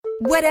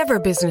Whatever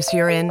business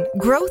you're in,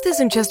 growth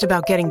isn't just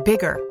about getting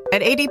bigger.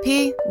 At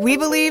ADP, we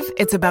believe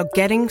it's about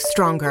getting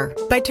stronger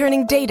by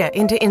turning data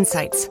into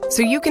insights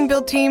so you can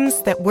build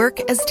teams that work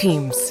as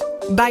teams.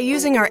 By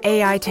using our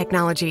AI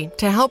technology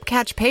to help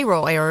catch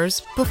payroll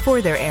errors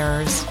before they're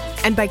errors.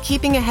 And by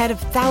keeping ahead of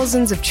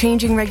thousands of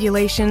changing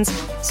regulations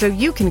so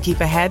you can keep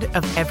ahead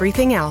of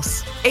everything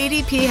else.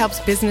 ADP helps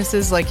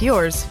businesses like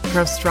yours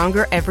grow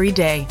stronger every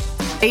day.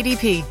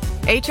 ADP,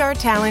 HR,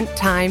 talent,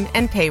 time,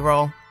 and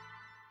payroll.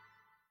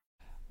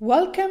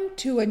 Welcome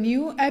to a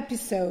new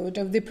episode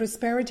of the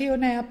Prosperity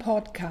on Air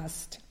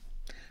podcast.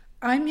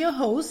 I'm your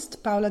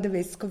host, Paola De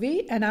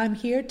Vescovi, and I'm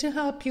here to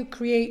help you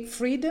create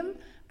freedom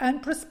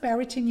and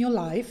prosperity in your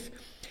life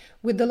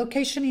with the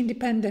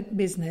location-independent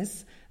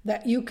business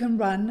that you can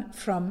run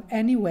from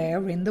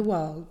anywhere in the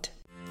world.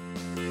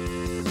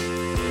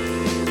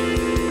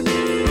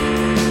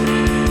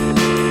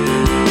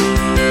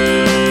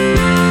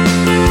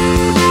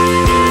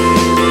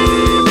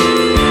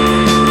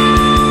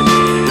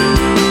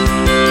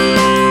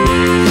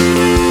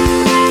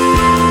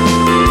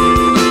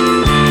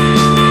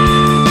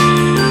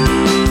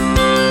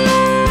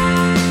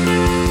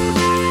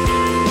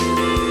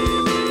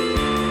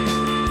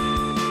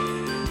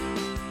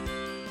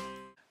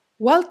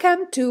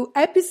 Welcome to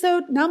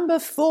episode number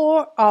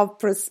 4 of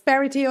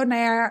Prosperity on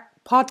Air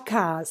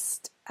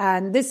podcast.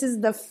 And this is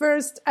the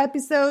first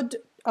episode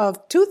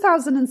of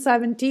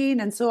 2017.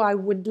 And so I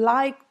would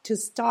like to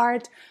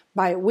start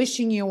by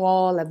wishing you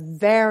all a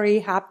very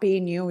happy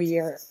new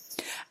year.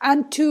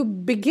 And to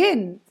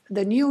begin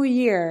the new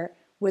year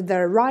with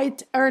the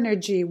right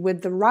energy,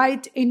 with the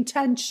right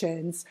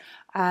intentions,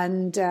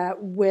 and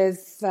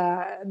with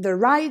the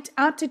right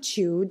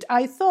attitude,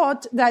 I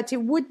thought that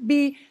it would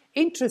be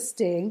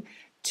interesting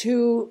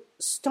to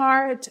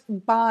start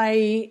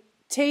by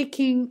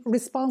taking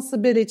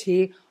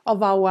responsibility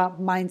of our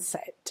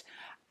mindset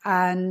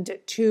and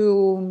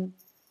to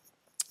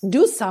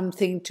do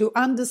something to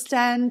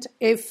understand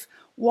if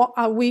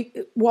what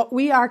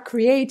we are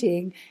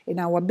creating in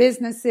our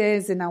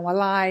businesses, in our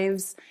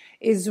lives,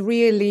 is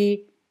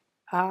really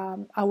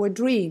our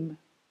dream,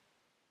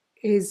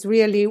 is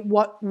really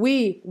what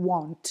we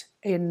want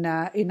in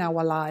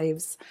our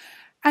lives.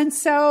 And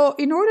so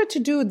in order to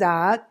do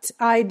that,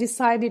 I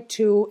decided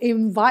to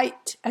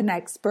invite an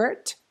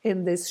expert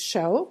in this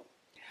show,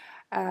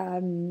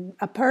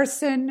 a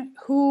person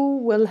who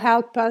will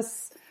help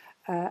us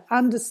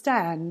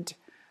understand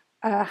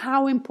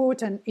how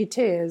important it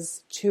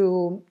is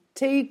to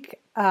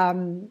take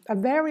a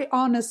very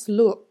honest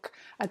look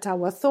at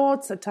our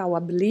thoughts, at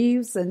our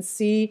beliefs, and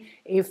see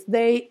if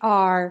they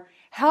are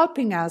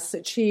helping us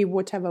achieve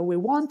whatever we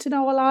want in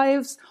our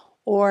lives,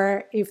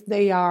 or if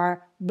they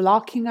are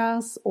blocking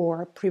us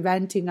or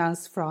preventing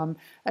us from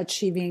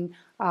achieving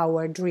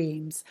our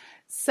dreams.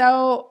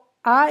 So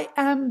I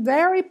am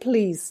very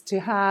pleased to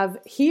have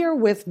here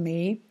with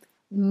me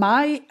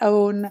my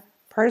own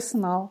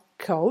personal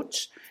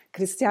coach,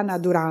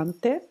 Cristiana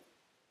Durante,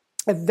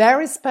 a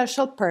very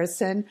special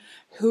person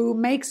who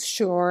makes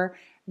sure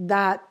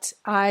that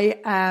I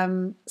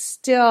am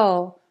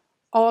still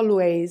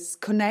always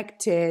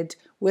connected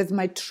with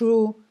my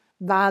true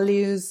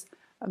values,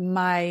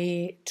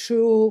 my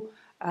truth,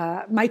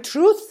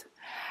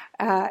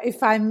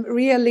 if I'm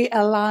really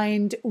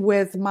aligned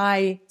with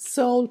my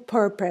soul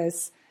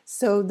purpose,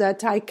 so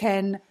that I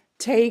can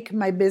take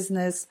my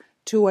business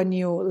to a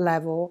new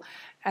level.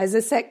 As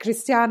I said,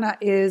 Cristiana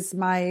is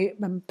my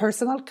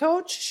personal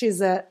coach.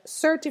 She's a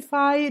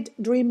certified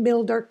dream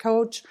builder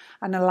coach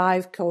and a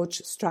life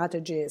coach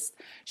strategist.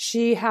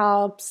 She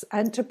helps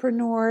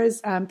entrepreneurs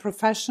and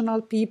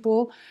professional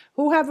people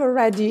who have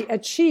already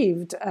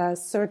achieved a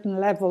certain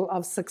level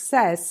of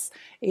success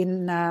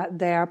in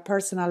their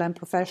personal and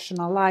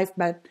professional life,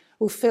 but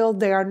who feel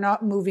they are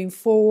not moving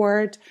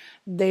forward.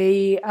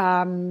 They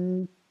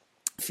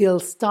feel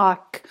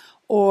stuck,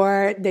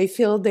 or they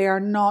feel they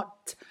are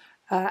not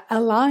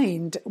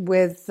aligned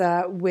with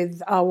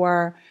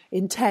our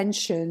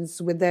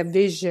intentions, with their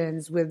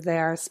visions, with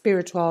their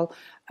spiritual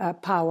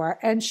power.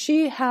 And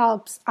she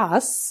helps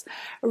us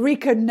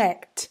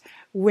reconnect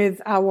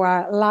with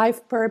our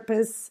life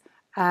purpose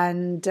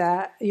and,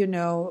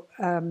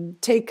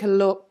 take a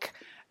look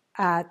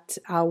at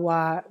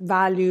our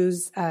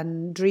values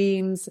and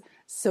dreams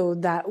so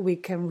that we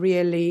can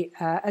really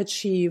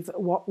achieve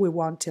what we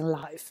want in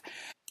life.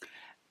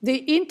 The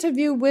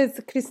interview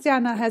with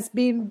Cristiana has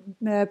been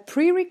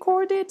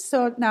pre-recorded,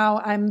 so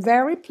now I'm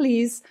very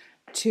pleased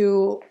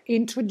to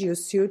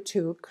introduce you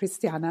to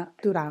Cristiana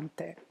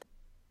Durante.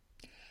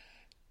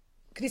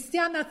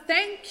 Cristiana,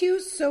 thank you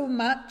so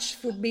much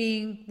for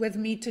being with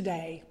me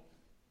today.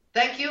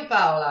 Thank you,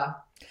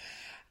 Paola.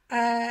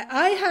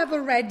 I have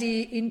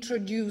already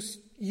introduced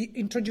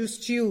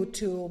you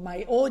to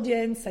my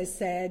audience. I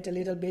said a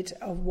little bit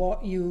of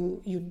what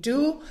you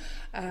do,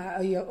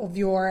 of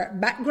your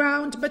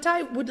background, but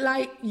I would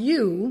like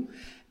you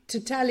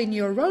to tell in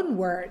your own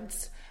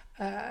words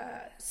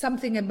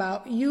something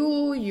about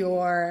you,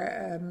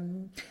 your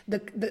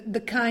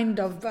the kind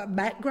of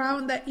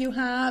background that you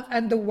have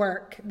and the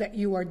work that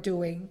you are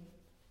doing.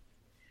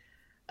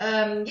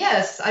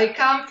 Yes, I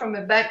come from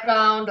a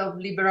background of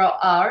liberal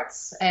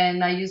arts,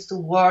 and I used to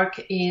work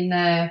in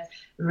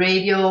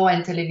radio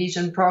and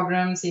television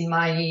programs in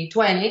my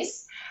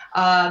 20s.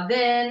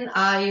 Then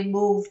I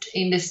moved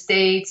in the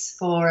States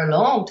for a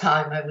long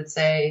time, I would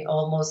say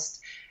almost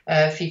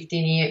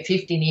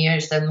 15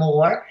 years and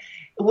more,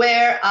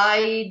 where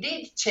I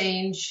did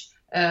change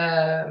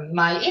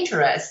my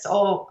interest,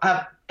 or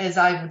as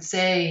I would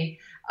say,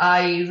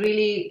 I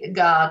really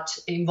got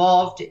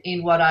involved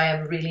in what I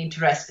am really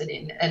interested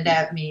in, and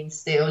that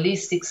means the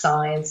holistic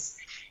science.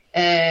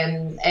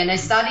 And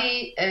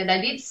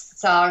I did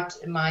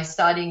start my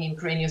studying in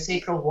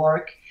craniosacral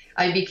work.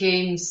 I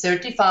became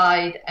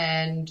certified,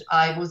 and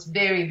I was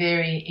very,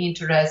 very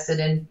interested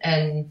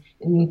and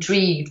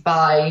intrigued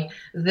by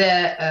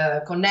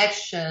the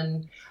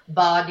connection,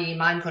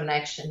 body-mind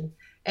connection.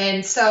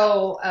 And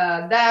so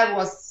that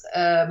was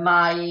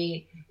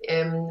my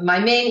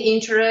main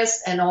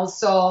interest, and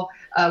also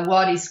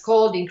what is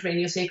called in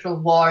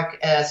craniosacral work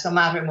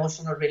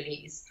somato-emotional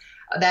release.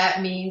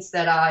 That means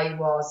that I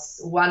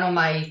was one of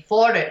my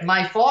forte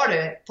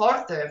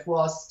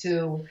was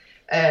to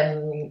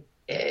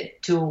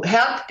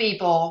help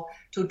people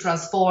to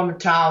transform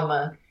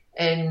trauma.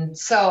 And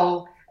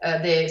so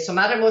the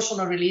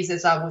somato-emotional release,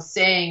 as I was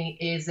saying,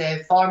 is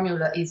a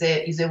formula, is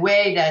a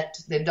way that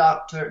the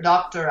Dr.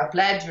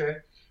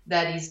 Apledger,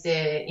 that is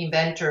the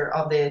inventor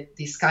of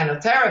this kind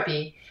of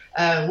therapy,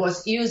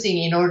 was using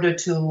in order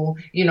to,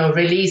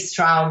 release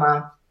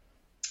trauma.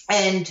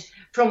 And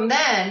from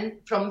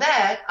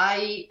that,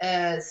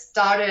 I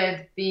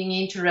started being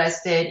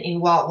interested in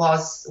what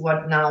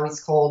now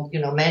is called,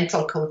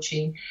 mental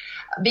coaching,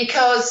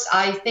 because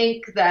I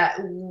think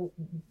that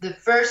the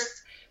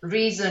first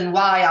reason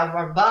why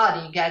our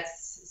body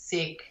gets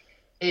sick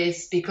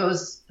is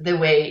because the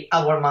way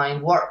our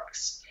mind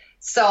works.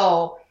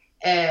 So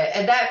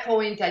at that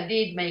point, I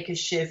did make a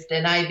shift,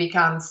 and I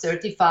became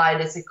certified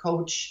as a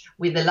coach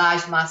with the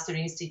Life Master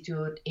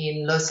Institute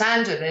in Los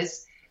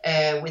Angeles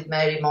with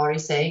Mary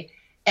Morrissey.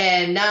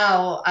 And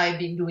now I've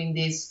been doing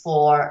this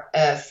for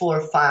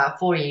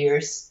 4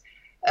 years.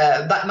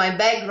 But my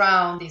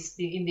background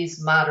in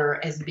this matter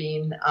has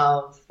been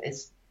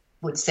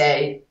would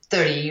say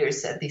 30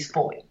 years at this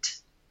point.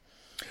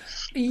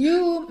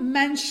 You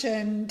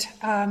mentioned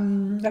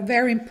a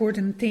very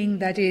important thing,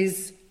 that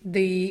is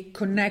the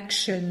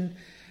connection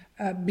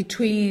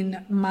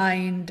between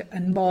mind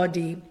and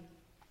body,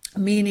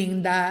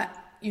 meaning that,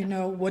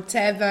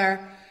 whatever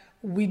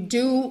we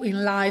do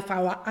in life,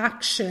 our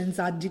actions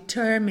are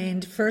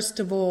determined, first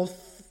of all,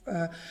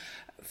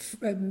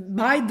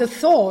 by the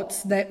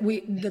thoughts that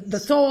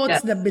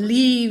the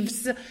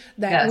beliefs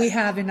that we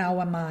have in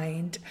our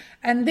mind.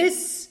 And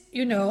this,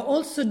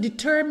 also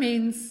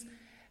determines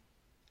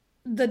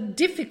the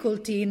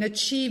difficulty in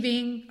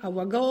achieving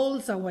our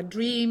goals, our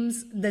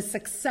dreams, the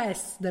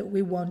success that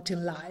we want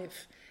in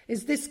life.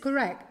 Is this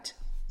correct?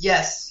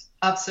 Yes,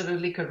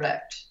 absolutely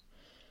correct.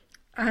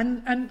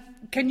 And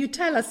can you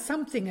tell us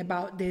something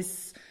about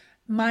this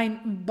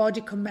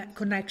mind-body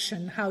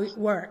connection, how it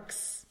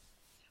works?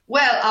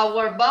 Well,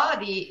 our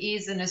body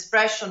is an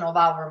expression of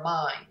our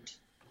mind.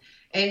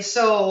 And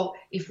so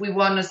if we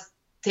want to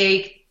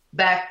take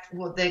back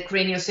what the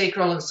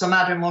craniosacral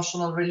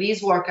somato-emotional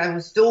release work I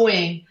was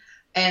doing,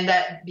 and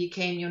that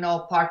became,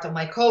 part of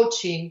my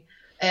coaching,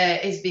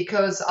 is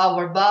because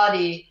our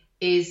body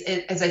is,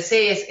 as I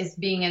say, is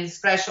being an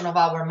expression of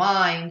our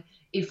mind.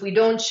 If we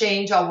don't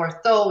change our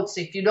thoughts,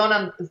 if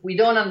we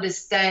don't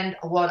understand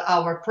what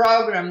our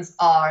programs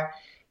are,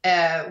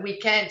 we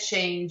can't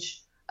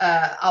change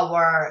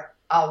our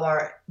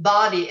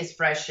body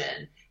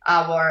expression.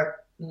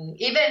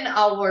 Even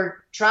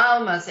our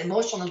traumas,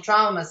 emotional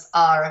traumas,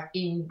 are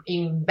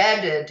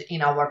embedded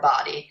in our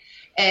body,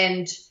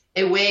 and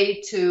a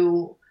way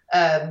to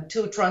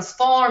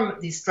transform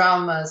these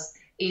traumas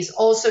is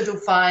also to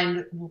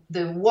find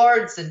the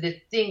words and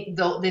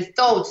the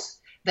thoughts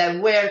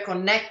that were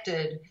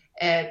connected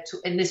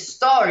in the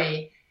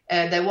story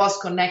that was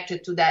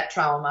connected to that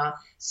trauma.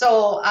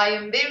 So I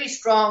am very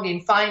strong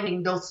in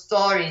finding those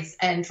stories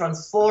and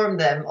transform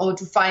them, or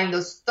to find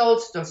those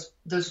thoughts,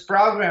 those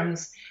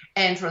programs,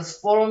 and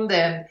transform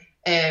them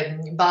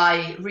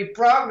by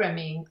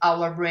reprogramming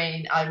our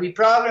brain,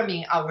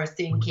 reprogramming our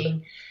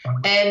thinking.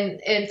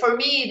 And for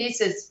me, this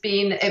has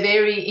been a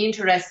very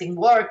interesting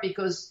work,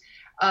 because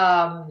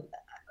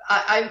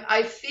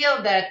I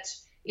feel that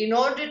in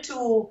order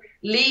to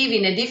live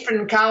in a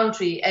different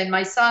country, and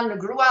my son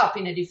grew up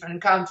in a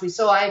different country,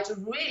 so I had to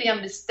really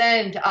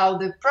understand how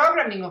the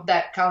programming of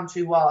that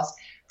country was.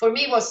 For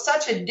me, it was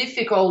such a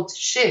difficult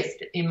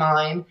shift in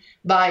mind,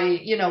 by,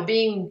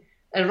 being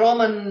a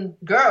Roman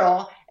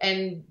girl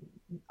and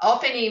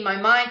opening my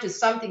mind to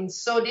something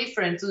so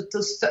different,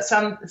 to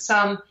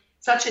some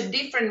such a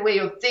different way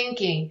of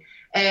thinking.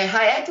 I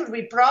had to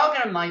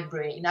reprogram my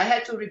brain. I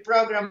had to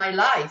reprogram my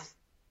life,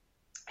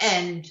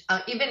 and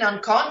even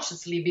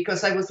unconsciously,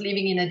 because I was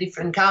living in a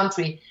different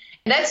country.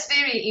 And that's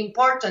very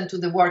important to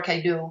the work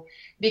I do,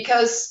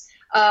 because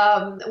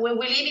When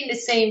we live in the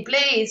same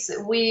place,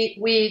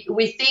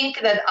 we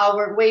think that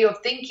our way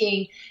of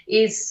thinking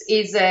is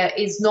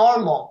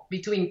normal,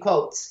 between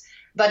quotes,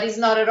 but it's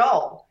not at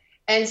all.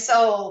 And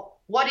so,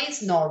 what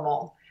is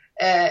normal?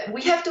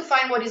 We have to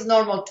find what is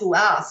normal to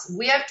us.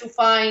 We have to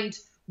find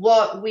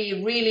what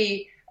we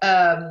really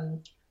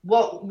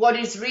what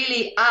is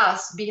really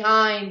us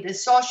behind the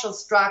social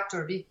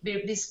structure,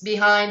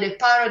 behind the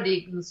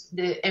paradigms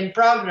and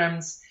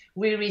programs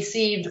we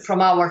received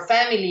from our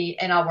family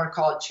and our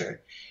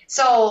culture.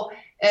 So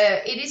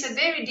it is a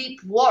very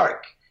deep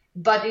work,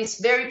 but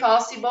it's very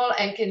possible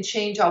and can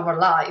change our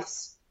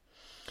lives.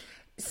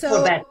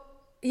 So,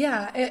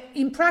 yeah,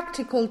 in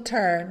practical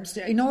terms,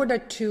 in order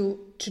to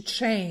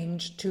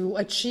change, to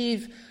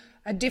achieve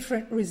a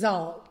different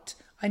result,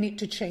 I need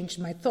to change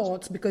my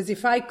thoughts, because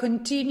if I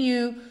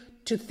continue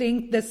to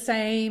think the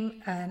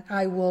same, and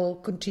I will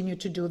continue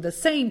to do the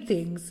same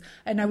things,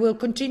 and I will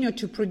continue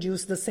to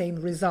produce the same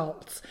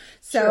results.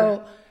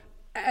 So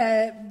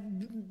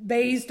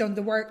based on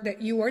the work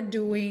that you are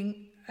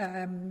doing,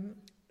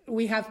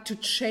 we have to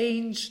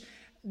change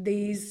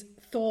these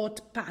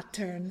thought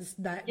patterns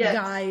that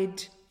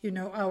guide,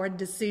 our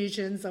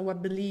decisions, our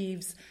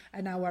beliefs,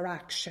 and our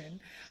action.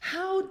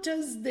 How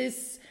does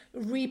this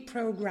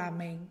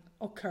reprogramming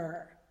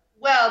occur?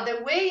 Well,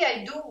 the way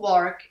I do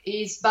work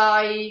is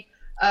by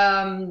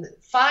helping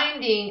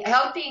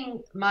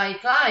my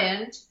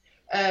client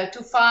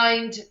to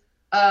find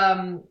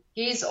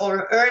his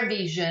or her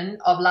vision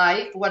of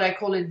life, what I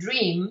call a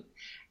dream.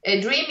 A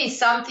dream is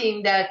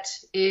something that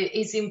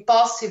is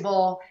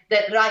impossible,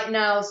 that right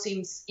now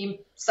seems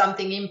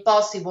something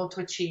impossible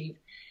to achieve.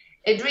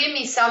 A dream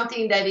is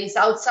something that is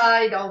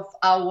outside of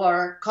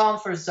our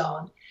comfort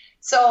zone.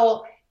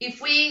 So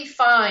if we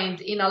find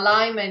in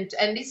alignment,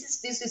 and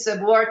this is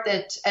a work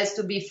that has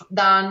to be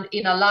done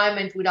in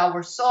alignment with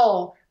our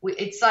soul,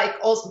 it's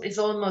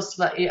almost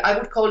like, I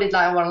would call it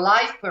like our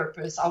life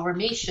purpose, our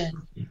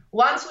mission.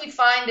 Once we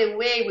find a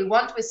way, we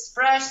want to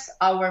express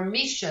our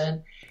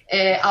mission,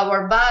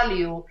 our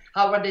value,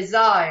 our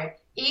desire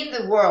in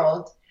the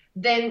world,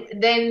 then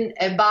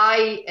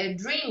by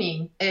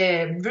dreaming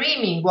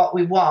what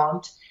we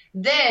want,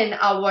 then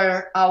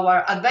our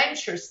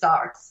adventure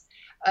starts.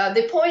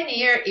 The point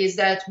here is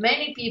that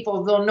many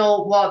people don't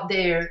know what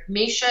their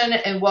mission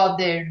and what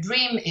their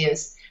dream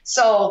is.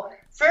 So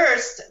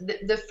first,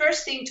 the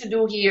first thing to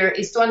do here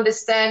is to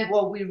understand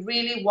what we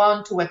really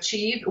want to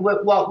achieve,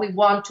 what we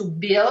want to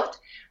build,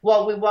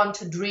 what we want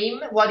to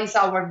dream, what is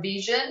our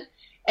vision.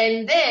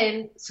 And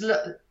then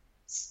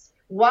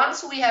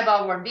once we have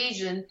our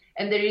vision,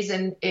 and there is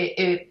a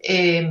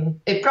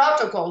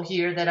protocol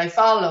here that I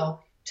follow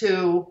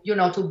to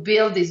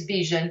build this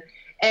vision,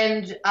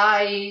 and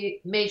I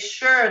make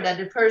sure that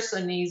the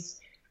person is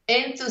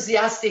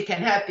enthusiastic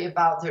and happy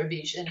about their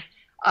vision.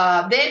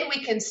 Then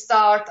we can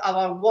start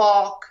our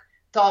walk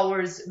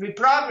towards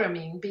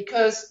reprogramming,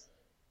 because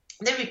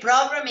the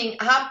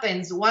reprogramming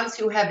happens once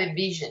you have a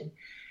vision.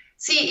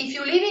 See, if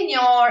you live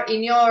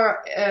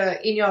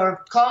in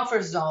your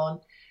comfort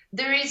zone,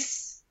 there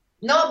is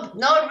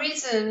no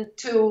reason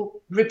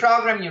to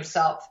reprogram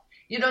yourself.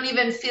 You don't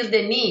even feel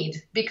the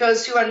need,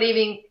 because you are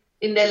living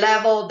in the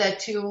level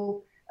that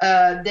you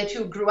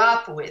grew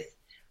up with.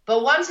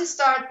 But once you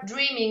start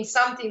dreaming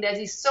something that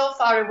is so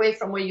far away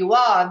from where you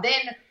are,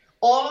 then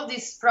all of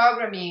this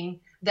programming,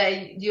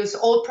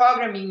 old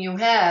programming you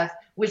have,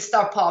 will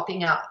start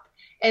popping up.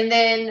 And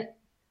then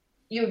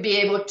you'll be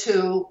able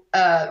to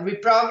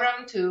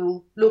reprogram,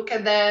 to look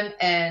at them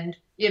and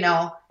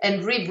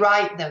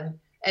rewrite them,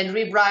 and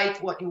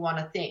rewrite what you want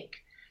to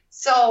think.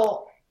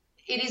 So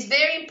it is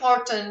very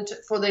important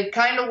for the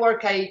kind of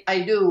work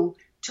I do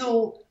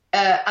to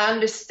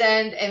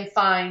understand and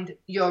find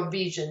your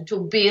vision,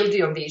 to build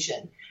your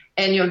vision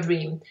and your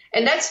dream.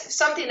 And that's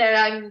something that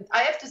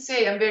I have to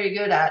say I'm very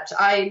good at.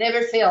 I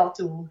never fail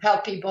to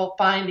help people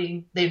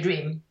finding their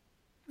dream.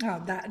 Oh,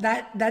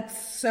 that's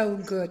so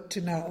good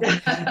to know.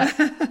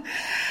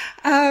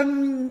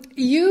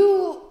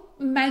 You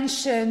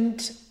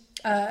mentioned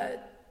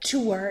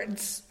two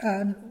words.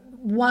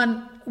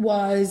 One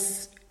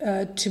was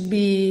to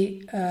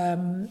be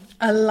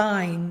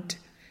aligned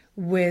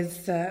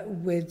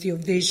with your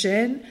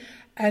vision,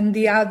 and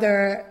the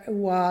other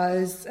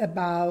was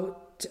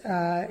about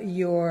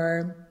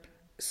your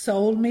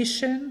soul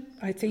mission,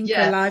 I think,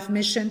 a life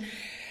mission.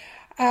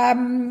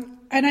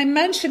 And I'm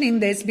mentioning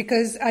this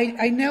because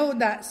I know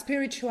that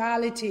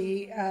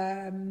spirituality,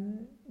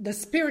 the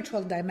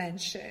spiritual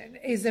dimension,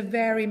 is a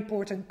very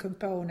important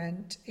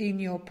component in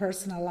your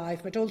personal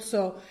life, but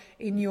also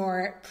in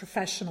your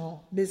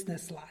professional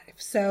business life.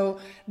 So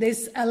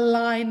this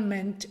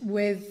alignment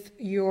with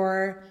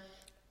your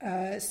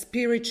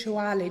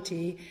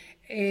spirituality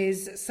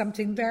is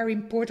something very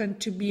important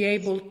to be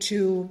able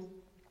to,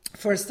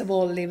 first of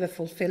all, live a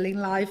fulfilling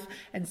life,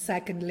 and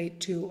secondly,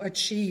 to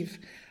achieve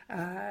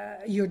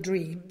your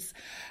dreams.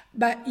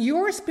 But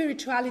your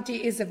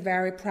spirituality is a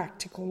very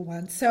practical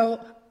one. So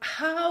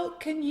how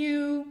can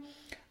you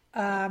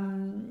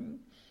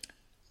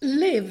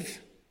live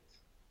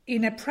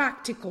in a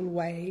practical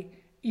way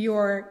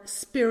your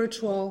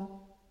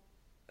spiritual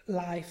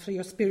life,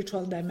 your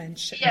spiritual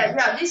dimension?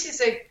 Yeah.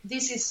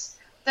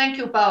 Thank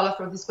you, Paula,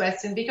 for this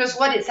question, because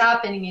what is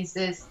happening is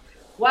this: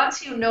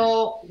 once you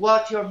know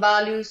what your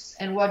values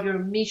and what your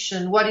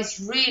mission, what is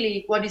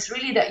really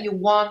that you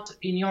want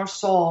in your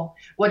soul,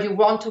 what you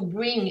want to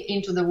bring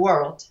into the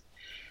world,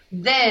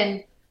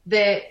 then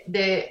the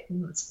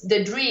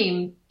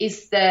dream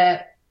is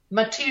the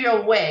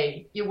material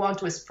way you want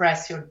to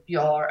express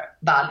your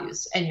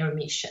values and your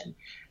mission.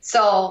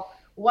 So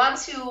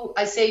once you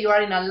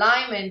are in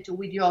alignment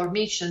with your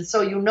mission,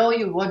 so you know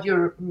what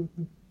your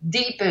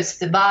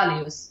deepest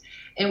values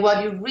and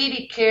what you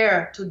really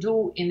care to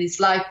do in this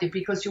life,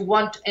 because you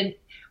want, and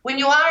when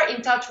you are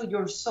in touch with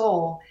your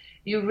soul,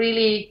 you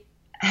really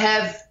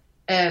have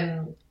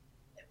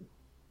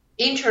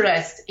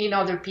interest in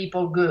other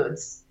people's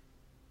goods.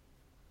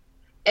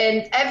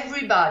 And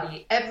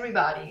everybody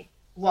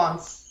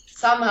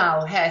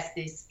somehow has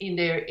this in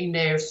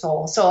their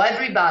soul. So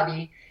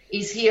everybody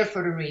is here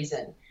for a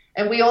reason.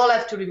 And we all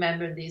have to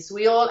remember this.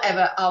 We all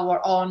have our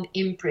own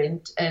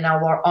imprint and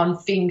our own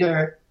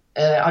fingerprint?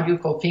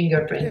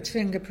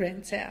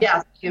 Fingerprints, yeah.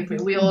 Yeah,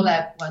 fingerprint. We all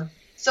have one.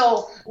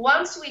 So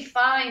once we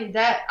find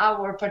that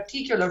our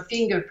particular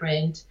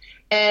fingerprint,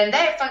 and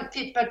that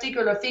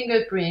particular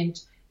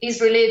fingerprint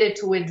is related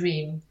to a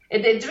dream,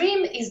 and the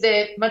dream is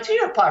the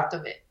material part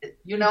of it,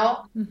 you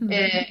know?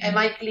 Am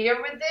I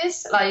clear with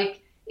this? Like,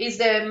 is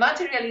the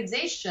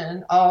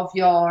materialization of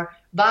your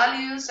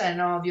values and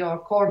of your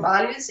core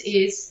values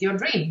is your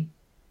dream.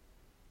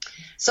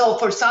 So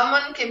for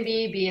someone can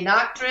be an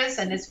actress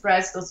and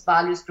express those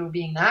values through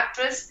being an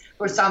actress.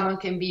 For someone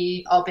can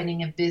be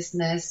opening a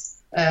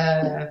business,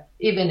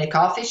 even a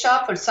coffee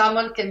shop. For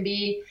someone can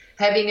be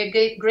having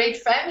a great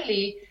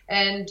family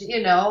and,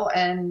 you know,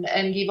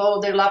 and give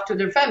all their love to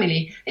their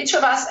family. Each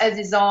of us has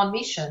his own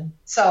mission.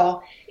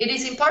 So it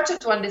is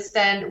important to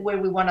understand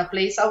where we want to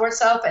place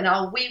ourselves and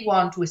how we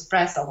want to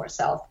express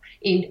ourselves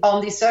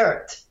on this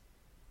earth.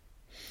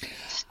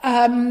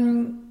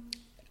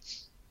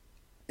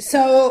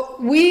 So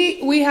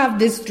we have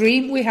this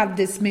dream, we have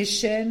this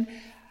mission.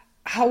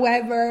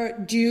 However,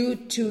 due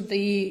to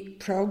the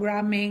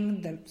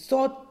programming, the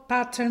thought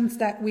patterns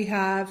that we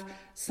have,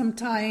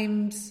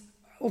 sometimes,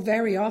 or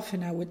very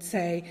often, I would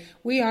say,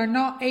 we are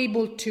not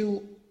able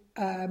to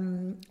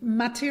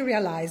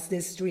materialize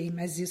this dream,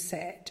 as you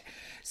said.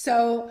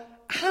 So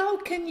how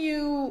can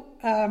you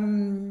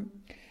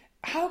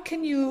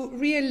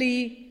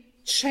really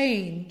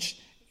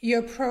change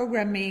your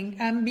programming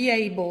and be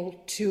able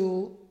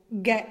to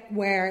get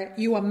where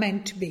you are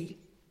meant to be?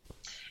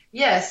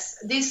 Yes,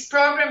 this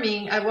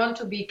programming, I want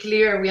to be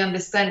clear, we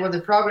understand what the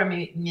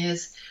programming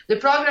is. The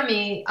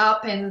programming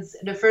happens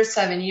the first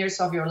 7 years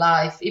of your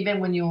life, even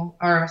when you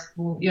are,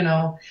 you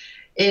know.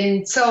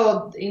 And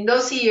so in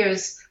those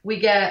years, we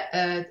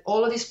get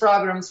all of these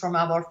programs from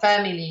our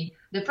family.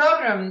 The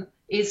program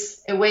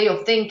is a way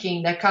of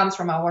thinking that comes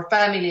from our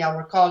family,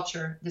 our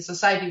culture, the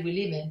society we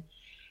live in.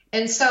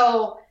 And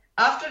so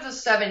after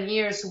those 7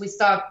 years, we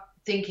start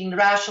thinking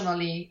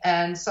rationally,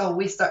 and so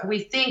we start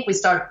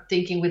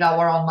thinking with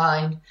our own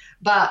mind.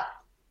 But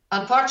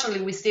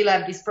unfortunately, we still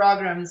have these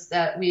programs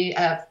that we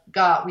have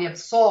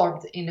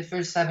absorbed in the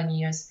first 7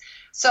 years.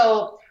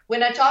 So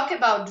when I talk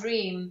about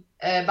dream,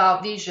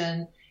 about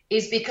vision,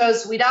 is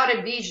because without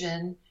a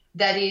vision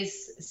that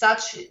is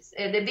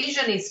the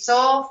vision is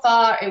so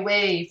far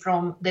away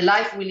from the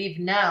life we live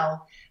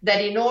now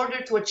that in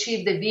order to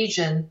achieve the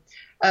vision,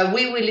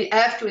 we will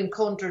have to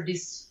encounter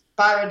these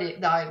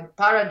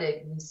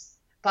paradigms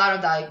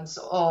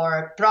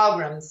or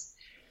programs.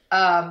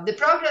 The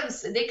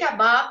programs, they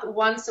come up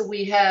once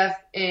we have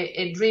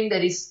a dream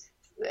that is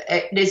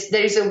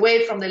there is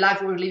away from the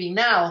life we're living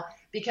now,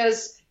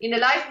 because in the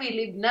life we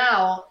live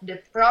now,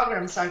 the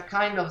programs are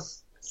kind of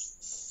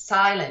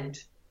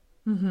silent.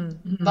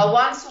 But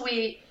once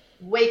we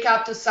wake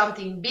up to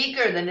something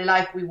bigger than the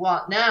life we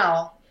want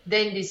now,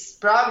 then these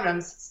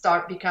programs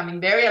start becoming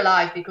very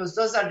alive, because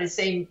those are the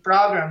same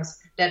programs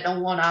that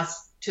don't want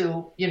us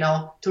to, you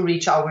know, to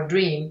reach our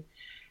dream.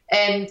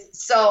 And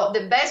so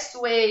the best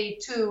way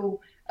to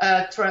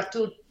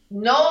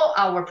know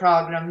our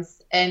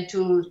programs and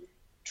to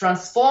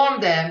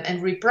transform them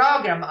and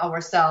reprogram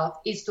ourselves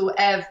is to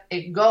have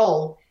a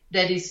goal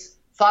that is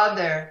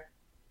farther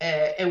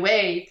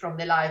away from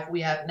the life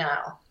we have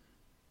now.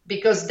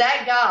 Because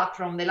that gap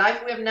from the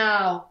life we have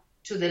now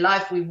to the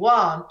life we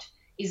want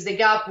is the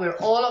gap where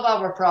all of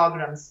our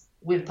programs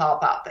will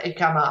pop up and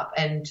come up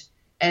and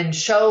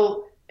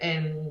show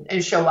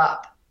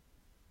up.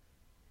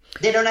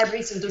 They don't have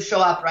reason to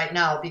show up right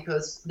now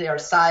because they are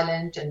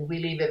silent and we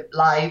live a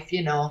life,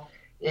 you know.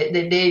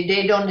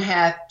 They don't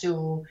have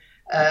to,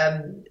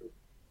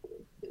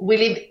 we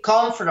live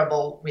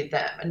comfortable with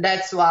them. And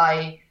that's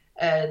why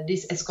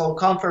this is called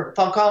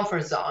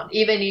comfort zone,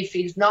 even if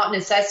it's not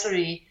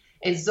necessarily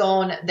a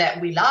zone that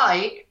we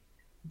like,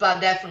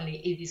 but definitely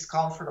it is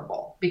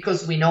comfortable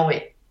because we know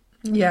it.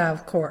 Yeah,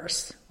 of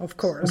course. Of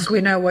course.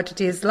 We know what it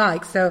is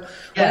like. So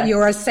Yes. you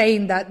are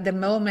saying that the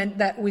moment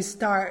that we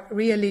start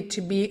really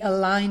to be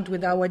aligned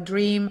with our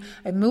dream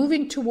and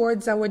moving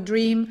towards our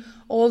dream,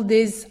 all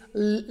these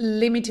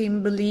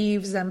limiting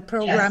beliefs and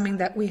programming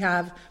that we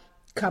have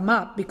come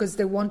up because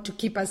they want to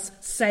keep us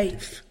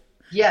safe.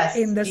 Yes.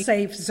 In the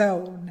safe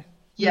zone.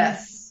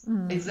 Yes.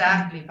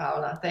 Exactly,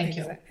 Paola. Thank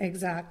you.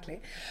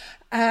 Exactly.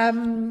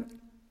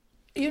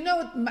 You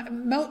know,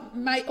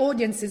 my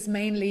audience is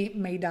mainly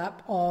made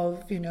up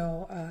of,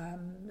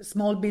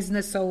 small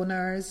business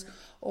owners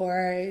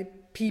or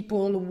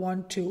people who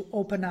want to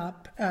open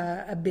up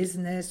a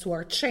business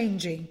or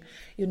changing,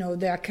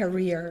 their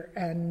career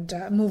and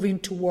moving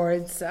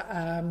towards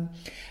a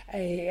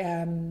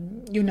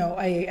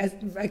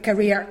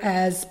career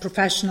as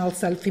professional,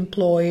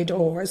 self-employed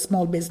or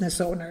small business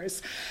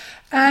owners.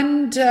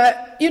 And,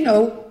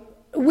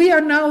 we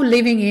are now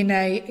living in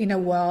a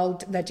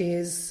world that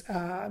is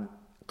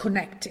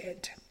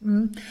connected,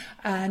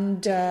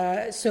 and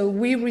so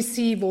we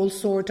receive all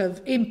sort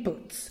of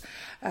inputs,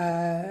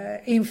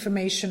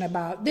 information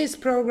about this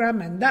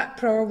program and that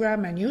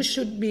program, and you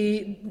should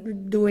be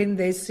doing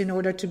this in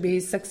order to be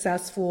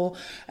successful.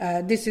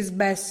 This is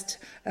best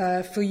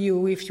for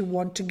you if you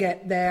want to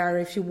get there,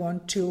 if you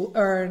want to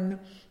earn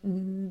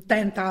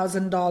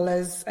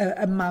 $10,000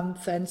 a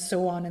month, and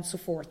so on and so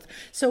forth.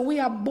 So we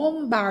are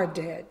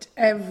bombarded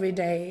every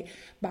day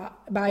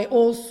by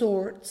all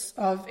sorts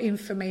of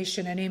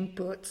information and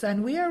inputs,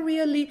 and we are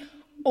really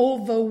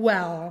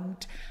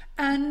overwhelmed.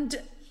 And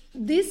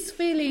this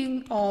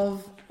feeling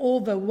of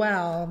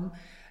overwhelm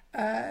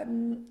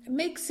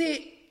makes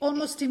it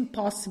almost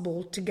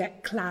impossible to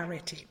get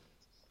clarity,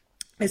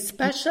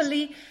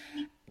 especially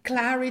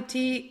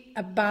clarity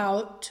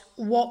about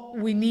what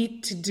we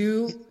need to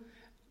do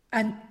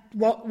and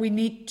what we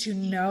need to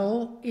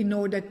know in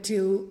order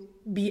to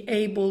be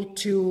able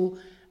to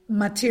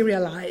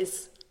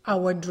materialize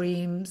our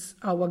dreams,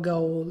 our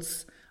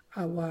goals,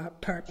 our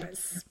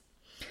purpose.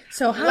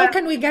 So how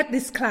can we get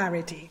this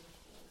clarity?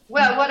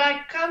 Well, what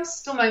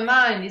comes to my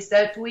mind is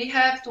that we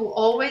have to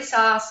always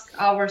ask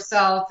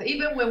ourselves,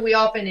 even when we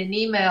open an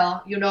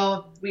email,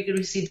 we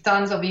receive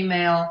tons of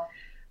email.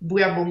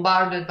 We are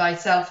bombarded by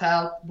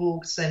self-help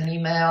books and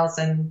emails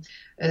and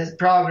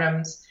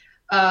programs.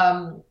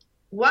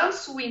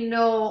 Once we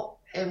know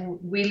and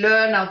we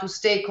learn how to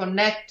stay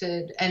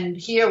connected, and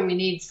here we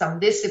need some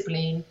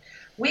discipline,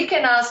 we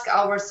can ask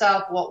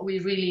ourselves what we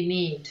really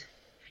need.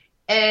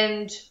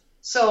 And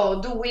so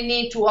do we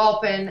need to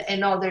open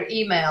another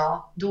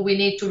email? Do we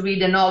need to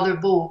read another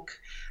book?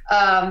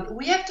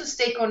 We have to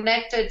stay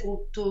connected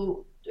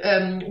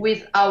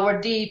with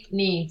our deep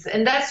needs.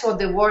 And that's what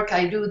the work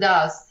I do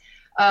does.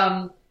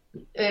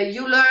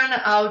 You learn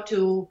how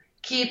to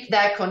keep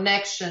that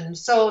connection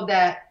so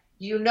that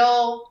you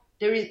know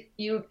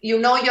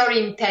your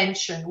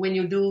intention when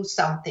you do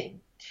something.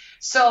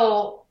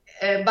 So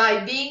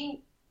by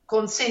being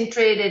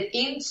concentrated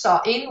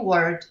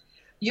inward,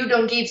 you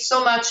don't give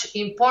so much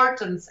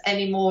importance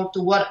anymore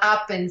to what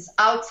happens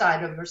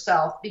outside of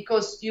yourself,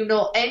 because you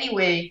know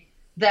anyway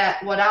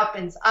that what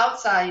happens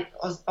outside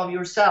of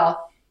yourself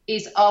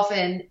is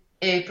often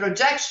a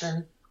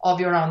projection of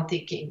your own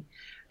thinking.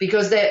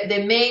 Because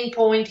the main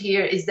point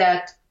here is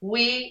that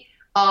we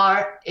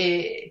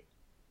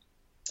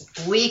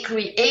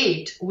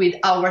create with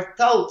our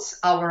thoughts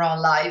our own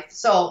life.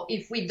 So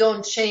if we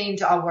don't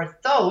change our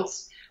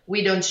thoughts,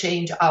 we don't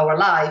change our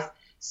life.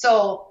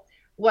 So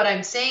what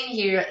I'm saying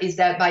here is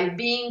that by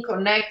being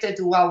connected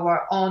to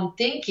our own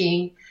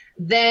thinking,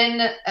 then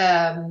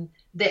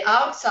the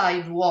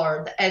outside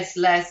world has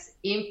less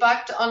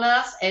impact on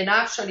us. And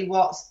actually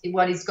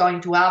what is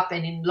going to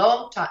happen in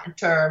long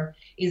term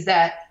is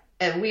that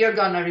we are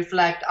going to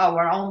reflect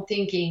our own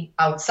thinking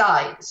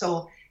outside.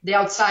 So the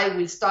outside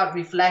will start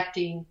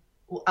reflecting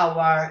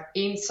our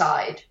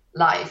inside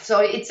life. So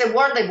it's a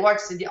world that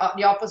works the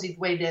opposite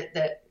way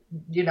that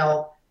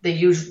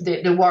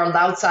the world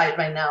outside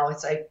right now.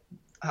 It's like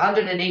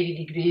 180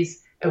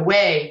 degrees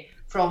away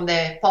from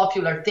the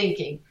popular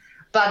thinking.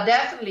 But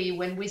definitely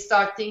when we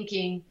start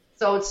thinking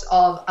thoughts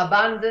of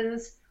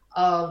abundance,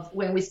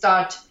 when we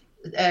start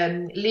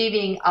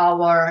living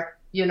our,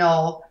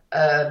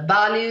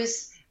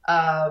 values,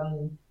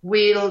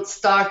 we'll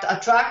start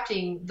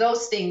attracting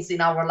those things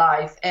in our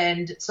life.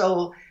 And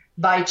so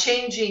by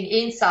changing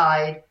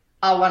inside,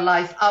 our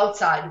life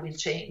outside will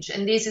change.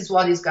 And this is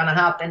what is going to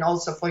happen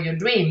also for your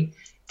dream,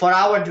 for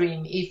our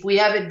dream. If we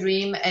have a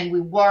dream and we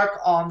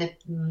work on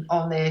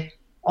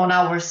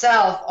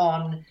ourselves,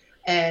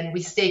 and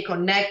we stay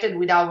connected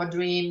with our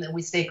dream, and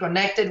we stay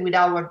connected with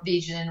our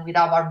vision, with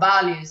our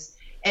values,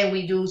 and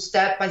we do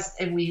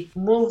we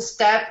move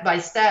step by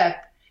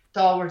step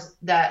towards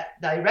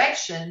that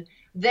direction,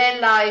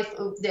 then life,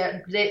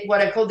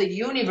 what I call the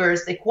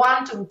universe, the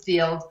quantum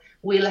field,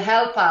 will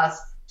help us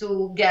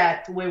to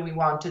get where we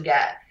want to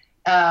get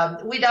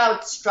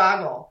without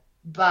struggle,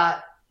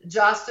 but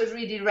just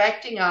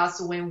redirecting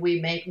us when we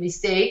make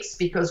mistakes,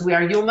 because we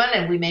are human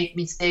and we make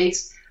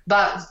mistakes,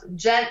 but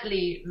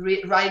gently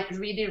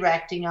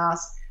redirecting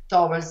us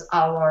towards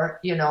our,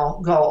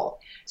 goal.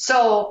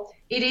 So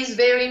it is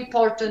very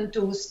important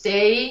to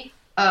stay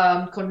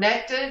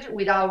connected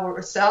with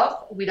ourselves,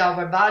 with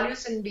our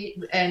values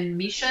and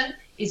mission.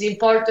 It's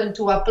important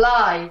to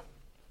apply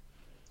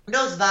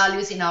those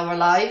values in our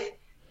life.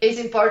 It's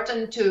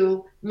important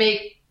to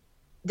make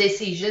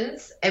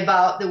decisions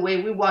about the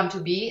way we want to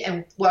be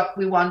and what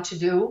we want to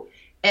do,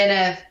 and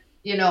have,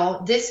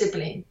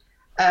 discipline.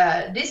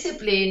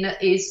 Discipline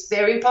is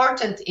very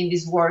important in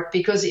this work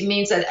because it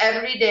means that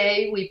every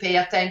day we pay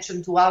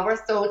attention to our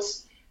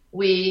thoughts,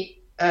 we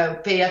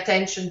pay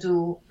attention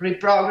to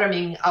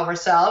reprogramming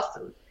ourselves.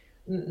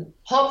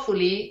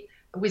 Hopefully,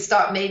 we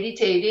start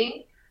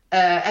meditating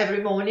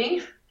every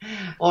morning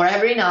or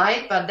every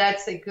night, but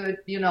that's a good,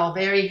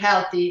 very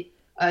healthy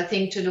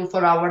thing to do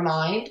for our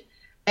mind.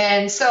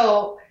 And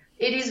so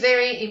it is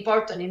very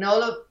important in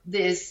all of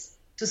this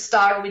to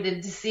start with a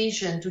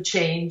decision to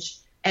change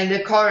and the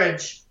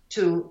courage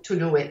to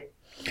do it.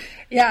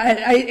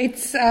 Yeah,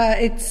 it's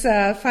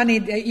funny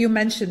that you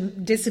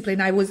mentioned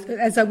discipline.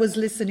 As I was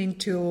listening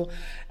to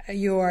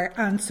your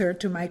answer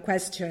to my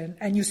question,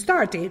 and you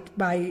started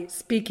by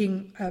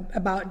speaking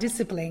about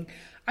discipline,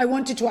 I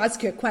wanted to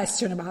ask you a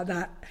question about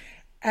that.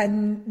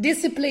 And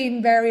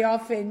discipline very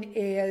often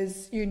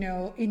is,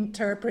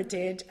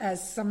 interpreted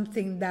as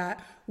something that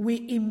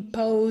we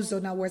impose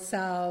on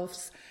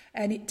ourselves,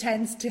 and it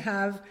tends to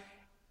have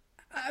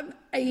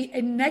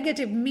a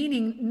negative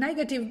meaning.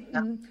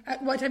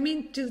 What I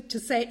mean to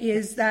say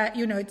is that,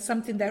 it's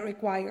something that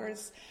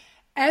requires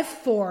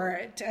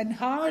effort and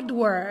hard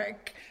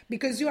work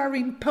because you are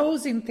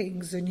imposing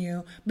things on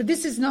you. But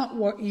this is not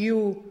what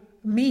you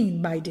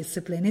mean by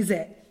discipline, is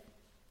it?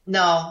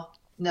 No.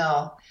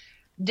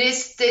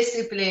 This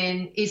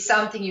discipline is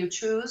something you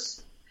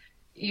choose,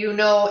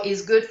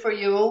 is good for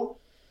you,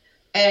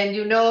 and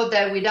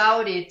that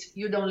without it,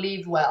 you don't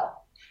live well.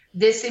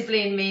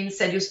 Discipline means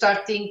that you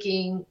start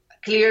thinking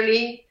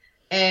clearly,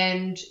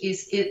 and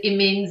it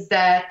means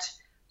that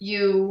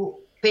you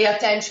pay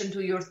attention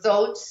to your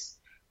thoughts,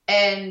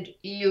 and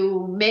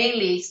you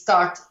mainly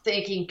start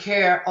taking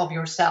care of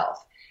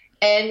yourself.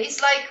 And it's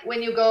like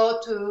when you go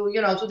to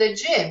the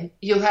gym,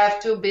 you have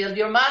to build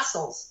your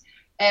muscles,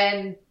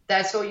 and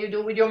that's what you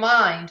do with your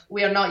mind.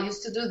 We are not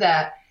used to do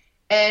that.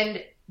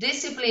 And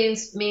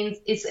disciplines means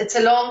it's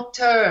a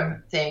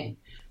long-term thing.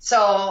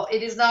 So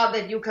it is not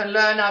that you can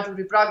learn how to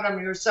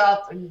reprogram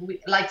yourself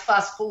like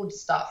fast food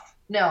stuff.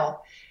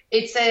 No,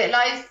 it's a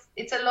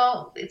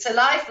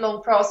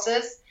lifelong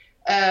process,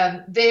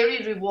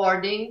 very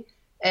rewarding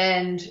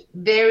and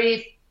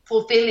very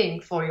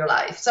fulfilling for your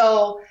life.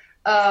 So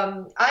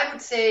I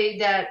would say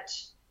that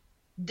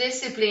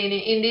discipline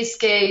in this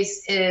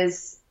case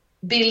is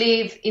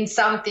believe in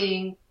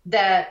something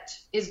that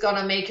is going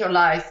to make your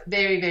life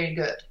very, very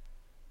good.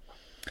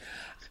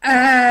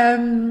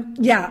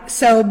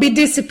 So be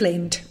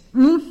disciplined.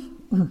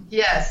 Mm-hmm.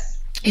 Yes.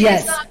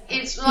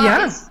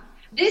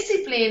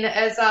 Discipline,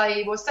 as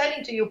I was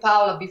telling to you,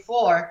 Paola,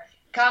 before,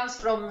 comes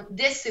from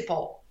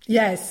disciple.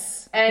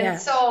 Yes.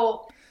 And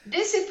so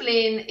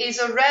discipline is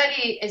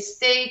already a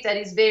state that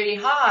is very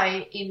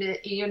high in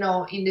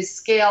the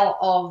scale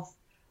of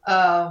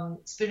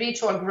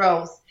spiritual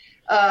growth.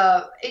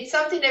 It's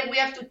something that we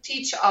have to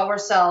teach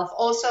ourselves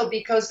also,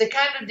 because the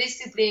kind of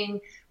discipline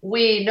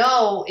we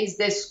know is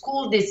the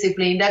school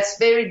discipline. That's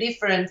very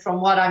different from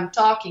what I'm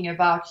talking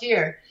about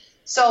here.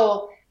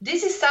 So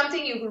this is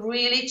something you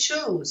really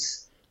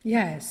choose.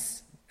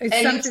 Yes. It's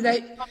something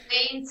that from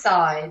the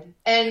inside.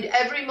 And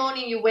every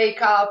morning you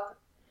wake up,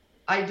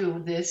 I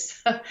do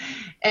this,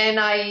 and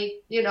I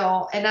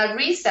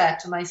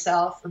reset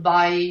myself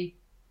by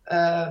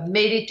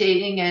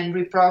meditating and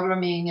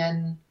reprogramming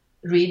and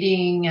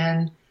reading,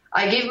 and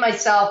I give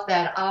myself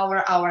that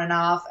hour and a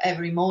half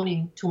every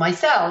morning to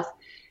myself,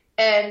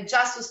 and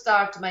just to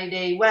start my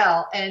day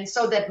well, and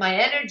so that my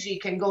energy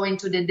can go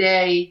into the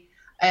day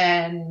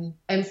and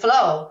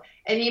flow.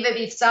 And even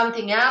if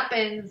something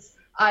happens,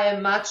 I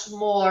am much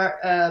more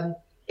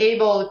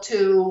able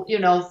to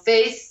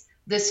face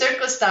the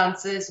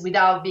circumstances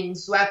without being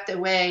swept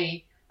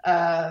away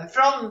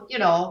from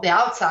the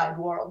outside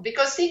world,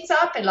 because things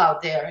happen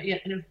out there.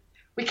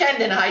 We can't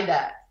deny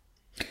that.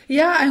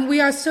 Yeah, and we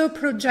are so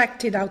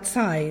projected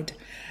outside,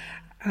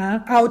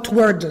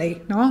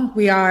 outwardly, no?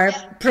 We are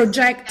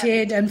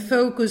projected and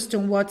focused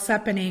on what's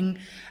happening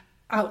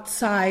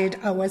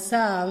outside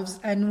ourselves,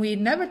 and we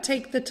never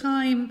take the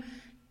time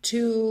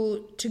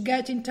to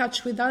get in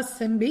touch with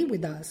us and be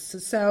with us.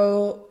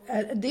 So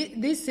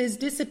this is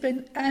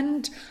discipline,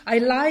 and I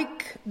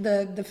like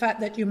the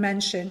fact that you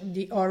mentioned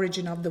the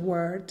origin of the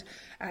word.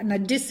 And a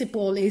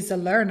disciple is a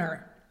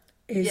learner,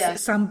 is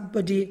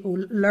somebody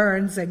who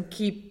learns and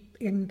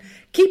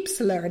keeps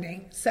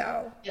learning.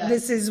 So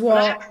this is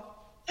what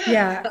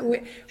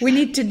we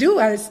need to do,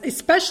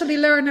 especially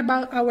learn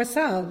about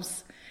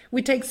ourselves.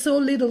 We take so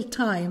little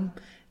time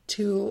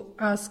to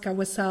ask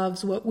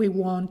ourselves what we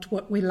want,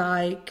 what we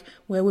like,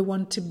 where we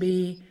want to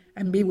be,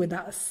 and be with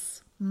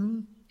us.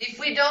 If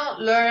we don't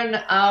learn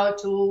how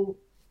to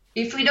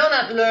if we do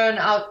not learn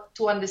how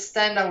to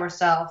understand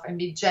ourselves and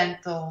be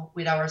gentle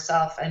with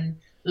ourselves and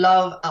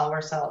love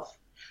ourselves,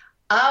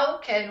 how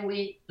can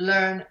we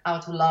learn how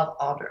to love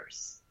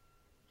others?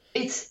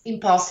 It's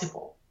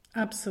impossible.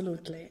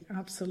 Absolutely,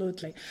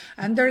 absolutely.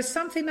 And there's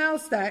something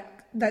else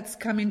that's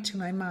coming to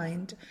my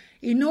mind.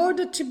 In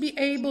order to be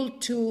able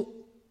to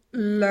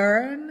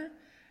learn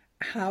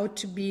how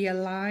to be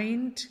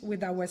aligned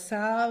with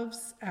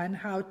ourselves and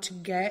how to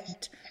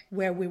get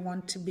where we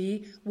want to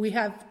be, we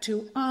have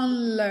to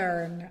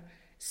unlearn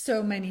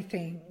so many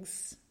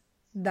things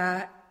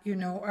that,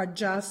 are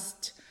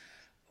just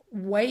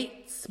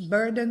weights,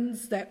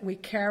 burdens that we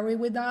carry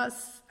with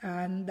us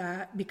and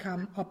that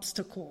become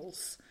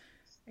obstacles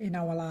in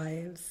our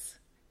lives,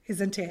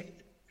 isn't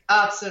it?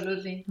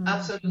 Absolutely,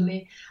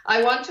 absolutely.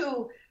 I want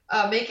to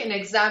make an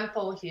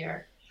example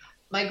here.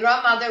 My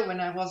grandmother, when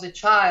I was a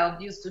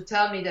child, used to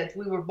tell me that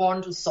we were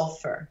born to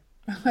suffer.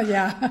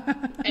 Yeah.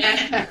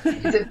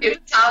 It's a very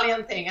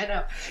Italian thing, I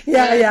know.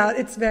 Yeah,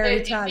 it's very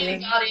Italian. It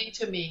really got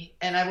into me,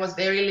 and I was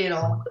very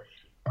little.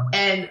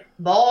 And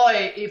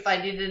boy, if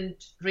I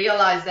didn't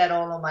realize that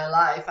all of my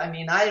life, I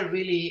mean, I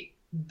really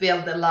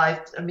built a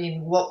life. I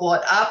mean,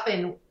 what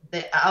happened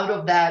out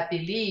of that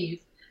belief,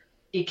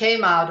 it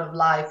came out of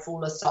life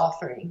full of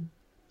suffering.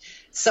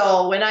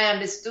 So when I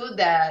understood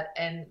that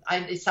and I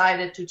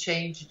decided to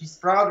change this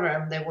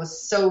program that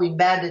was so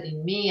embedded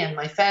in me and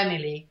my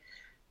family,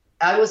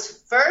 I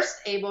was first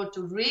able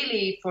to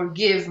really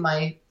forgive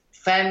my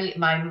family,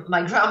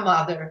 my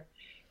grandmother,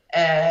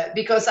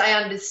 because I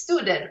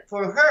understood that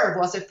for her it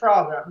was a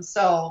problem,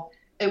 so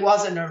it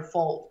wasn't her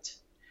fault.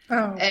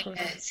 Oh,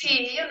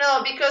 see,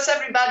 because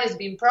everybody's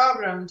been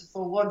programmed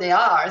for what they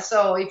are.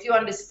 So if you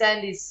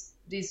understand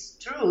this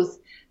truth,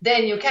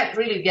 then you can't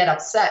really get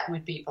upset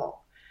with people.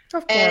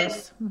 Of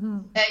course.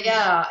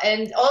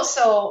 And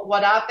also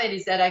what happened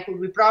is that I could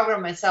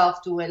reprogram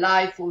myself to a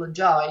life full of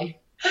joy,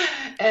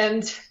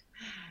 and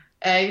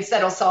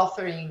instead of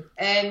suffering.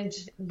 And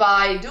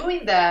by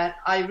doing that,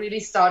 I really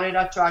started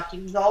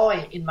attracting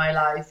joy in my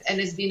life,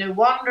 and it's been a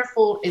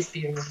wonderful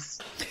experience.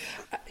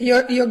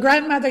 Your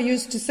grandmother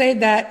used to say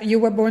that you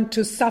were born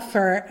to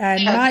suffer,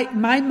 and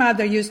my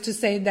mother used to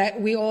say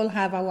that we all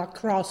have our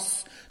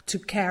cross to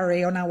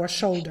carry on our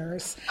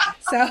shoulders.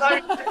 So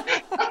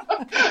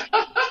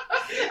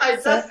I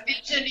just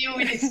picture you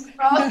with this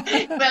cross,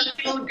 well,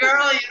 little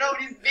girl,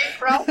 this big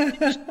cross on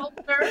your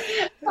shoulder.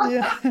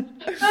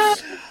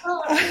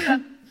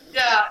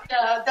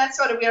 Yeah, that's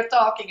what we are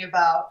talking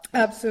about.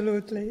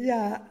 Absolutely,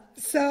 yeah.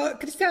 So,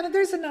 Cristiana,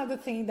 there's another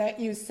thing that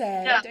you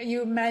said. Yeah.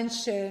 You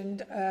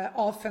mentioned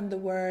often the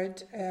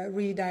word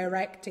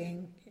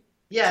redirecting.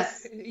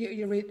 Yes.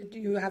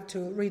 You have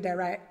to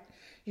redirect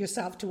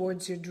yourself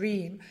towards your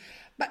dream.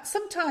 But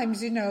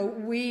sometimes,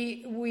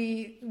 we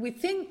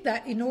think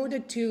that in order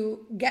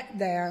to get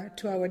there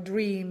to our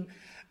dream,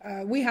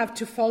 we have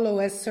to follow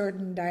a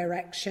certain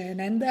direction.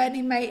 And then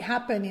it may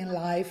happen in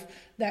life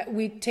that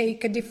we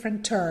take a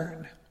different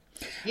turn.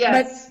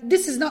 Yes. But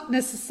this is not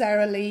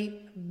necessarily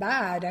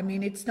bad. I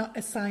mean, it's not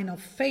a sign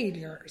of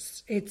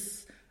failures.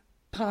 It's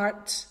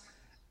part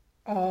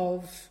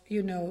of,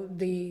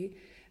 the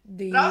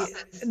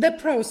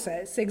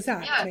process.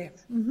 Exactly.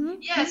 Yes.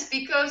 Yes,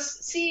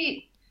 because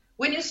see,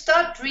 when you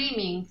start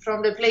dreaming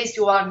from the place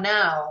you are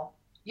now,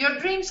 your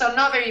dreams are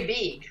not very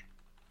big.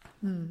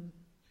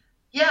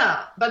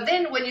 Yeah, but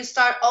then when you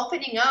start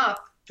opening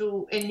up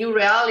to a new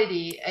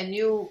reality, a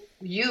new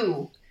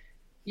you,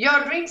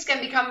 your dreams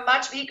can become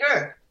much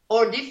bigger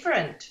or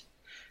different.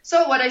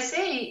 So what I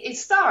say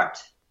is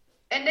start,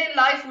 and then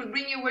life will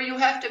bring you where you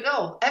have to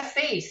go. Have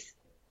faith.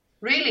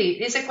 Really,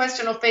 it's a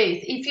question of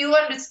faith. If you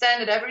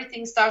understand that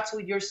everything starts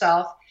with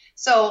yourself.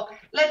 So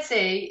let's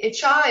say a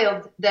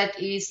child that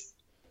is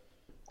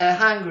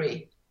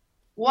hungry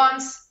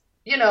wants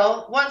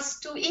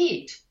to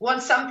eat,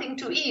 wants something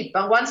to eat.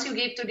 But once you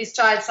give to this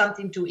child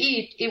something to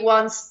eat, he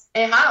wants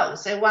a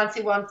house. And once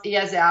he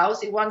has a house,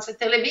 he wants a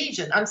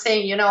television. I'm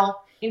saying,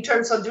 in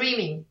terms of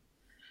dreaming.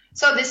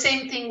 So the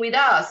same thing with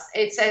us.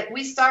 It's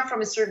we start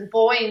from a certain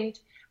point,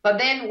 but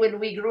then when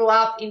we grow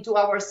up into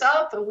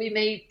ourselves, we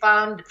may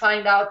find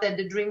out that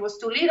the dream was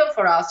too little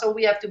for us. So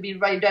we have to be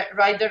right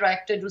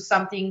directed to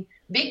something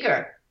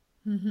bigger.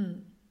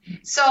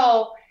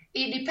 So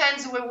it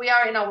depends where we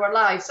are in our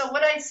life. So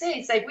what I say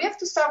is we have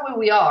to start where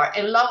we are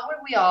and love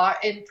where we are,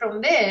 and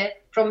from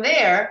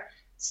there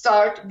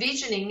start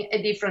visioning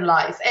a different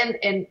life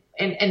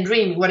and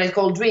dream, what I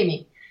call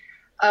dreaming.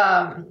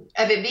 Have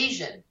a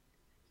vision.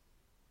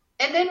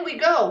 And then we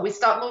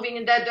start moving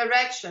in that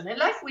direction. And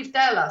life will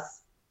tell us.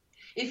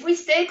 If we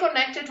stay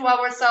connected to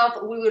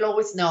ourselves, we will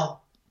always know.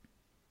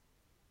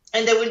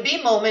 And there will be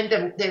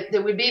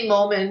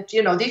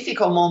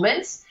difficult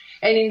moments.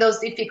 And in those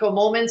difficult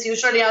moments,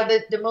 usually are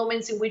the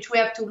moments in which we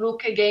have to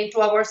look again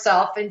to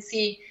ourselves and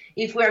see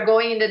if we are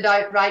going in the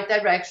right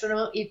direction,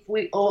 or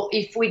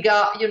if we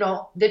got,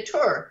 the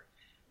tour.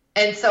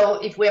 And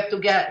so if we have to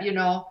get,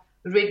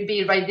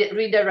 be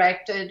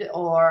redirected,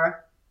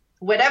 or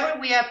whatever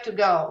we have to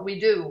go,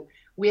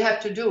 we have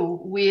to do,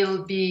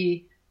 we'll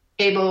be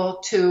able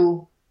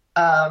to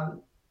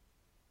to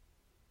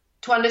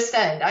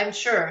understand. I'm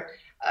sure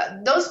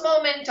those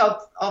moments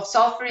of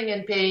suffering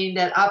and pain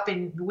that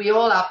we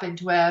all happen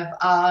to have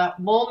are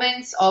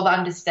moments of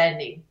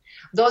understanding.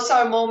 Those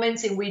are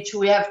moments in which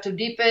we have to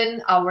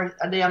deepen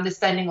the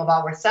understanding of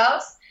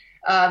ourselves.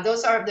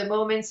 Those are the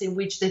moments in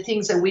which the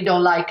things that we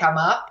don't like come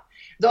up.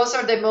 Those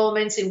are the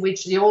moments in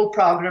which the old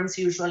programs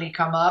usually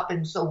come up,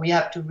 and so we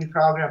have to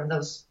reprogram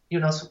those,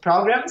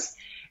 programs.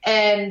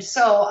 And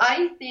so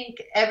I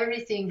think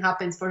everything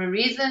happens for a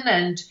reason,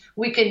 and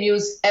we can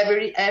use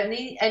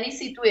any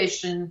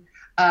situation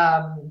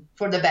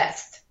for the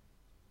best.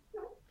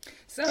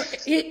 So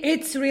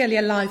it's really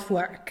a life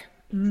work.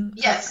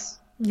 Yes.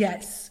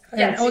 Yes.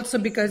 And also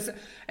because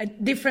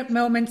at different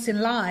moments in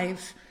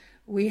life,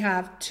 we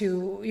have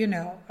to,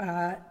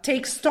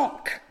 take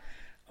stock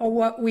of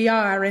what we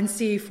are and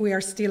see if we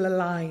are still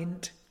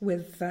aligned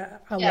with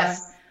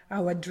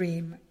our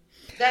dream.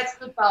 That's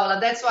good, Paola.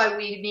 That's why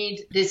we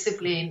need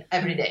discipline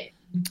every day.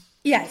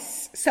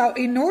 Yes. So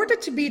in order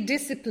to be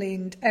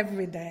disciplined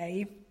every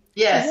day,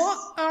 what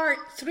are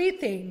 3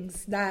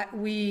 things that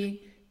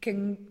we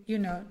can,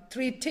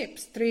 3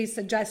 tips, 3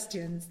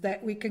 suggestions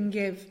that we can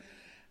give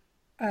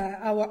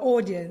our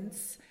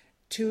audience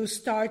to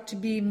start to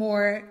be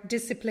more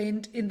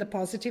disciplined in the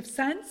positive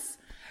sense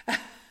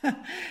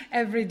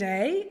every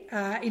day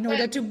in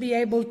order to be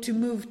able to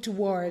move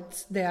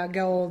towards their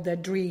goal, their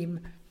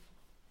dream?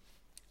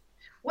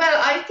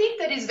 Well, I think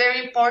that is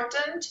very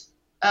important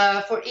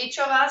for each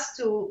of us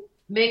to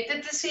make the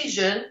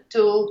decision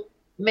to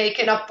make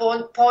an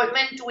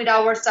appointment with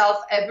ourselves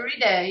every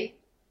day,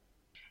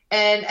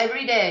 and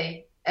every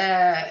day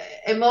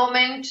a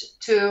moment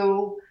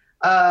to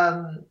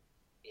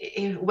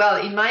in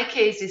my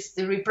case, it's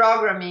the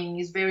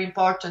reprogramming is very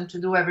important to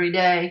do every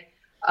day,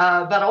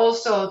 but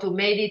also to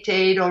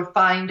meditate or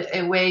find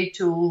a way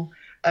to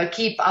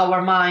keep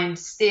our mind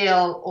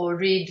still, or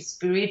read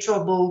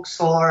spiritual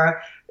books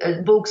or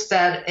books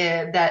that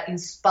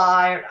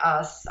inspire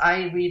us.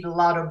 I read a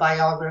lot of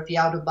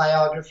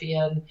autobiography,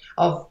 and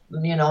of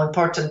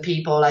important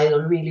people. I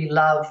really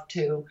love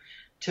to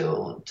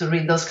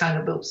read those kind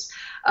of books.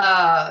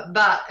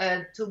 But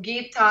to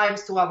give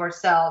times to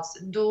ourselves,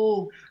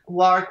 do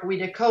work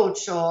with a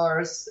coach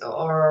or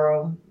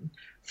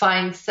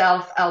find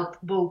self-help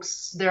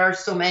books. There are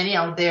so many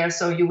out there,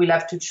 so you will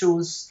have to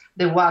choose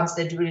the ones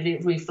that really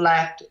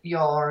reflect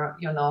your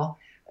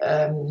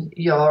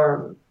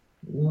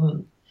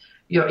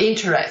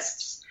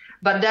interests.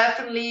 But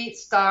definitely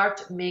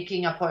start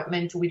making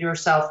appointment with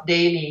yourself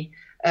daily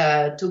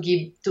to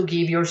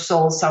give your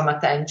soul some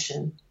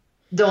attention.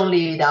 Don't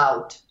leave it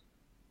out.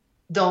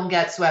 Don't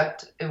get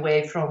swept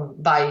away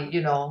by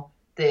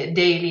the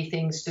daily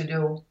things to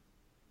do.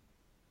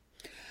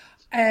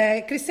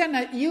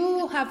 Cristiana,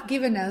 you have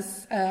given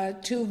us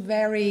 2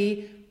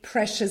 very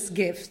precious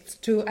gifts,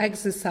 2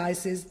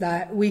 exercises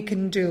that we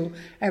can do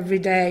every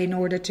day in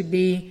order to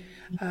be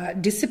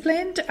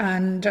disciplined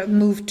and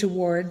move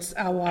towards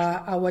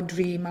our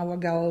dream, our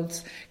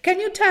goals.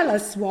 Can you tell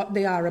us what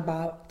they are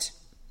about?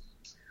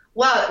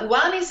 Well,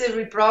 one is a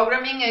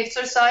reprogramming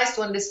exercise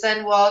to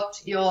understand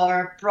what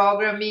you're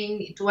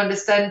programming, to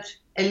understand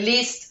at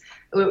least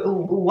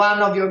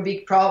one of your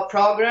big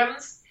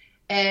programs.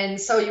 And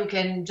so you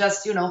can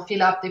just, fill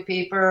up the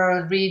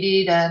paper, read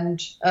it,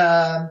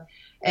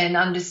 and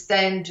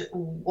understand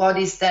what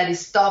is that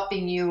is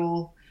stopping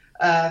you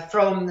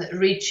from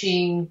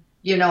reaching,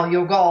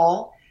 your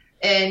goal.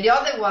 And the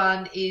other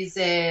one is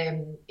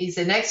an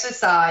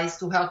exercise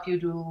to help you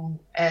to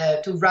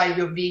write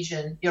your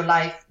vision, your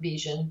life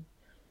vision.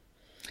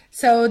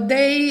 So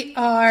they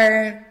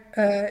are,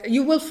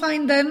 you will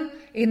find them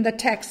in the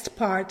text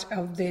part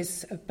of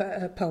this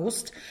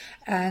post,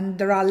 and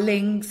there are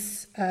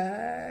links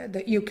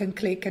that you can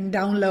click and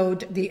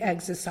download the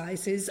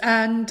exercises.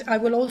 And I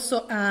will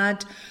also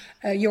add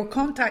your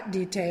contact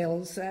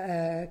details,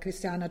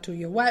 Cristiana, to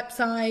your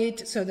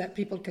website, so that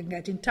people can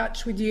get in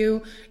touch with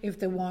you if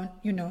they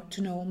want,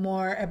 to know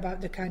more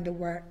about the kind of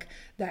work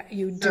that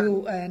you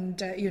do, and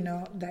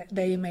that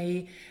they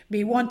may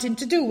be wanting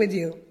to do with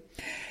you.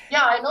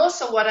 Yeah, and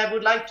also what I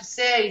would like to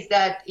say is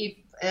that if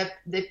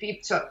the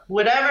people,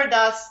 whoever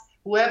does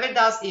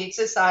the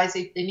exercise,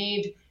 if they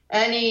need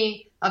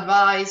any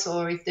advice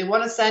or if they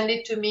want to send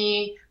it to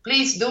me,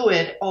 please do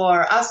it,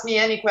 or ask me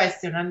any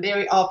question. I'm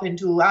very open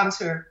to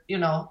answer,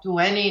 to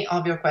any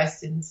of your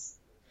questions.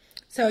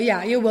 So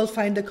you will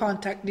find the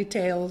contact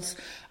details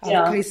of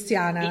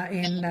Cristiana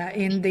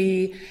in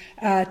the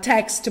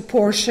text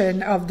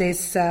portion of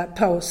this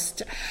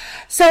post.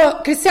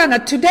 So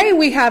Cristiana, today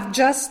we have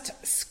just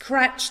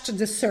scratched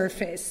the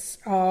surface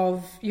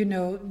of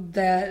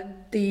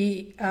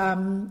the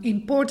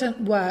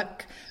important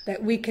work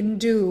that we can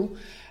do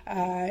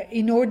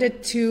in order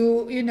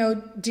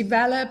to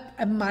develop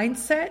a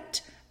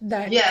mindset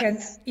that can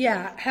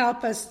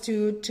help us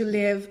to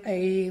live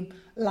a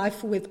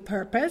life with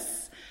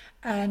purpose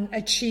and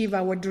achieve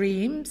our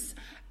dreams,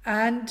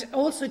 and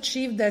also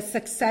achieve the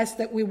success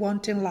that we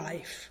want in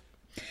life.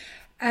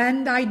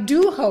 And I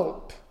do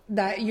hope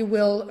that you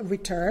will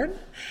return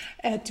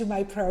to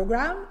my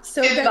program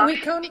so that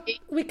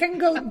we can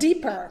go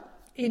deeper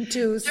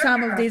into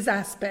some of these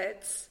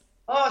aspects.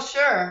 Oh,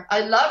 sure.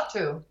 I'd love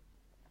to.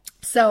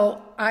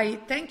 So I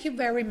thank you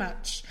very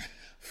much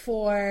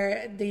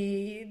for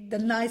the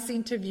nice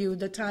interview,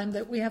 the time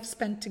that we have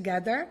spent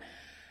together,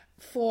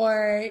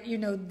 for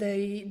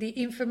the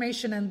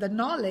information and the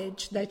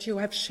knowledge that you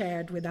have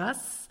shared with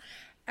us.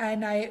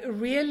 And I'm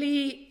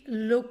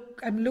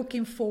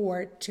looking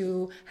forward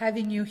to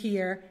having you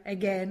here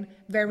again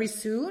very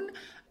soon.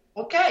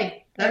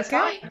 Okay, that's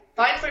fine.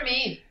 Fine for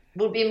me.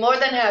 We'll be more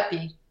than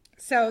happy.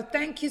 So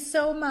thank you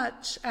so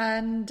much,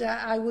 and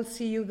I will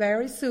see you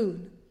very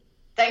soon.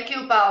 Thank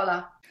you,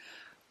 Paola.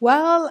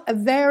 Well, a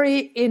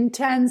very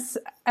intense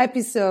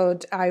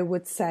episode, I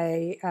would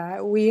say.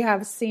 We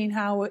have seen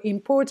how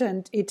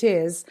important it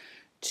is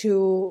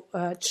to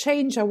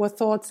change our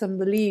thoughts and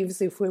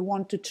beliefs if we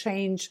want to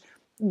change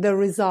the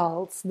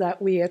results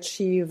that we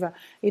achieve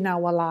in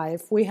our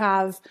life. We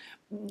have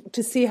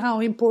to see how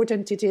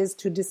important it is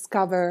to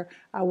discover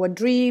our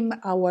dream,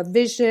 our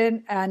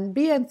vision, and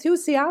be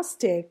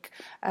enthusiastic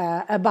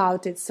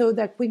about it so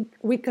that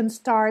we can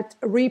start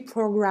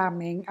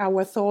reprogramming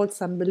our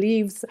thoughts and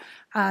beliefs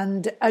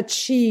and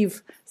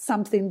achieve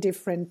something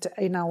different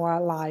in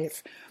our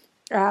life.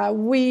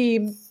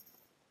 We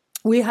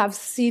have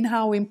seen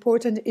how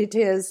important it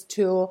is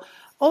to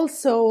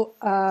also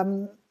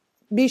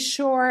be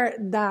sure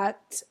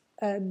that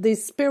the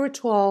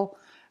spiritual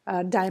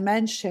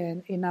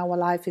dimension in our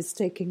life is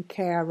taken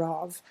care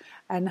of,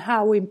 and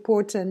how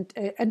important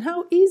and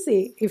how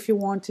easy, if you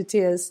want, it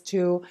is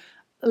to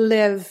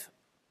live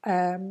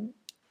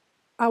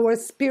our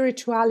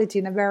spirituality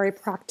in a very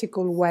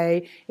practical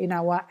way in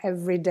our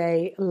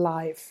everyday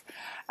life.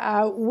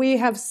 We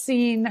have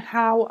seen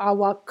how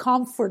our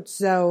comfort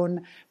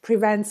zone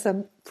prevents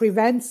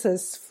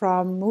us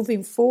from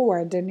moving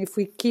forward, and if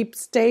we keep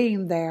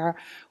staying there,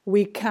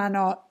 we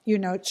cannot,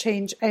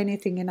 change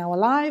anything in our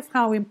life.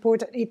 How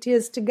important it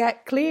is to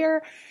get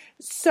clear.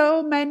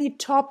 So many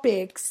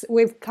topics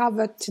we've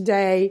covered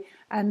today,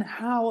 and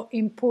how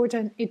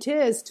important it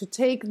is to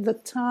take the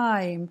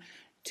time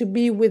to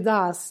be with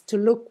us, to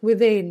look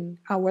within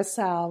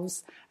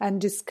ourselves and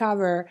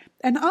discover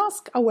and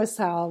ask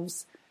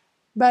ourselves,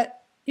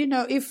 but,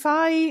 if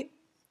I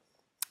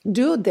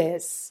do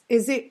this,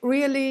 is it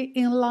really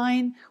in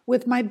line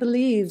with my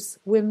beliefs,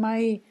 with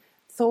my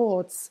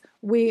thoughts,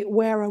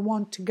 where I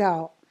want to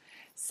go?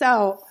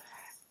 So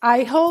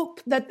I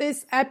hope that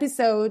this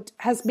episode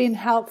has been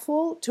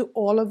helpful to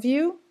all of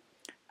you.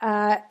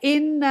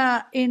 In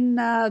the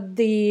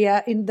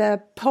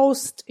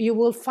post, you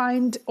will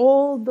find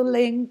all the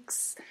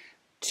links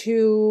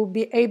to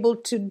be able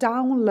to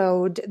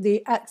download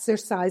the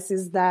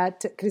exercises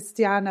that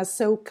Cristiana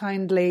so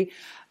kindly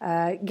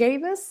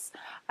gave us,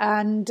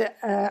 and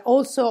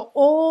also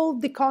all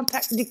the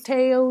contact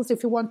details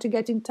if you want to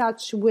get in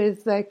touch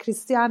with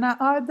Cristiana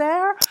are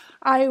there.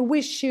 I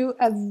wish you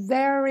a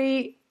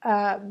very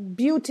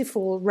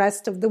beautiful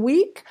rest of the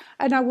week,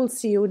 and I will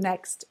see you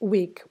next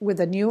week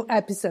with a new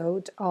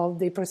episode of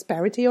the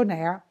Prosperity on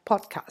Air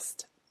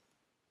podcast.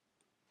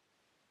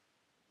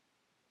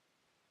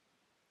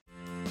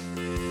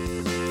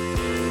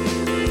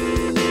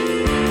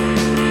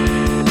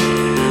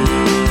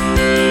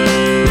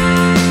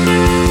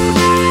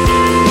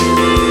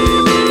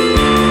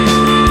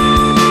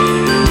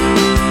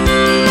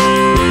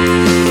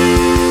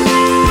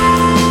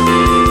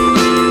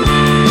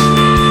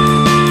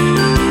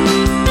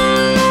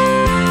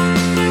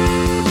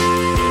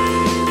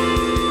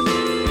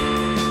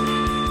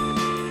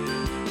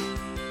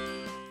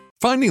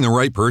 Finding the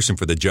right person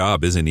for the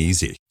job isn't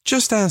easy.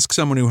 Just ask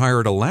someone who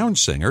hired a lounge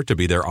singer to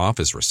be their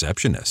office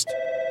receptionist.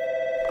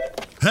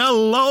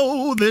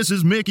 Hello, this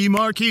is Mickey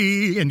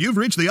Marquis, and you've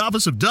reached the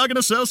office of Doug &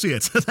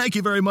 Associates. Thank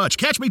you very much.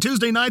 Catch me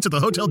Tuesday nights at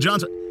the Hotel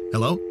Johnson.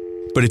 Hello?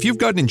 But if you've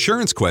got an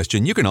insurance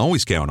question, you can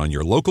always count on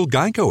your local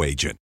Geico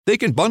agent. They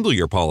can bundle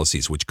your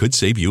policies, which could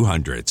save you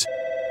hundreds.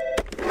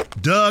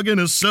 Doug &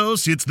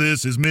 Associates,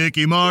 this is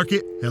Mickey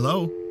Marquis.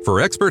 Hello? For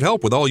expert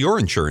help with all your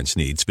insurance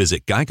needs,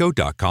 visit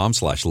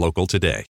geico.com/local today.